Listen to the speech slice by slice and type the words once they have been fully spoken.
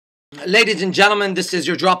Ladies and gentlemen, this is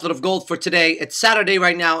your droplet of gold for today. It's Saturday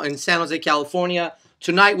right now in San Jose, California.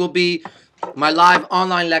 Tonight will be my live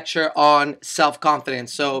online lecture on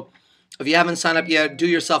self-confidence. So if you haven't signed up yet, do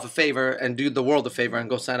yourself a favor and do the world a favor and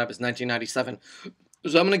go sign up. It's $19.97.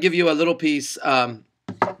 So I'm going to give you a little piece in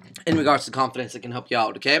regards to confidence that can help you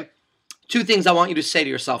out, okay? Two things I want you to say to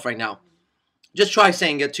yourself right now. Just try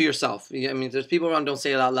saying it to yourself. I mean, there's people around, don't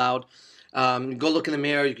say it out loud. Go look in the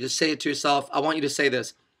mirror. You can just say it to yourself. I want you to say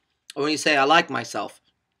this. When you say, I like myself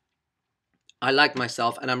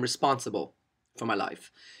and I'm responsible for my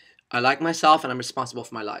life. I like myself and I'm responsible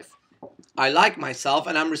for my life. I like myself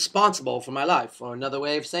and I'm responsible for my life. Or another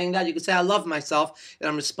way of saying that, you could say, I love myself and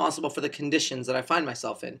I'm responsible for the conditions that I find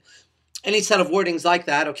myself in. Any set of wordings like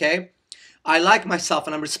that, okay? I like myself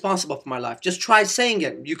and I'm responsible for my life. Just try saying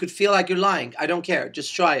it. You could feel like you're lying. I don't care.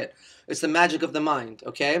 Just try it. It's the magic of the mind,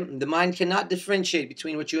 okay? The mind cannot differentiate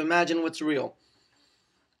between what you imagine and what's real.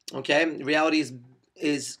 Okay, reality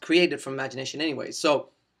is created from imagination anyway. So,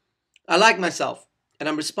 I like myself, and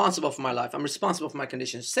I'm responsible for my life. I'm responsible for my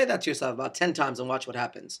conditions. Say that to yourself about 10 times and watch what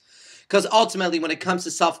happens. Because ultimately, when it comes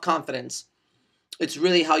to self-confidence, it's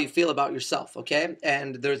really how you feel about yourself, okay?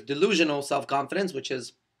 And there's delusional self-confidence, which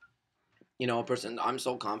is, you know, a person, I'm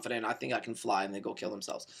so confident, I think I can fly, and they go kill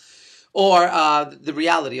themselves. Or the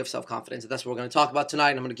reality of self-confidence. That's what we're going to talk about tonight.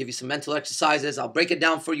 And I'm going to give you some mental exercises. I'll break it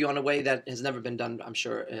down for you in a way that has never been done, I'm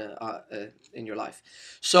sure, in your life.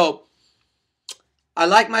 So, I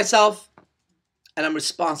like myself, and I'm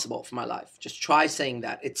responsible for my life. Just try saying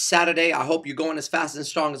that. It's Saturday. I hope you're going as fast and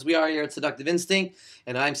strong as we are here at Seductive Instinct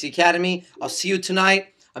and IMC Academy. I'll see you tonight.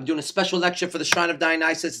 I'm doing a special lecture for the Shrine of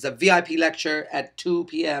Dionysus. It's a VIP lecture at 2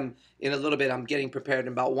 p.m. in a little bit. I'm getting prepared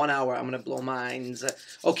in about 1 hour. I'm going to blow minds.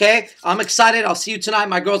 Okay? I'm excited. I'll see you tonight.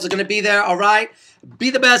 My girls are going to be there. All right?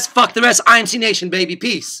 Be the best. Fuck the rest. IMC Nation, baby.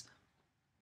 Peace.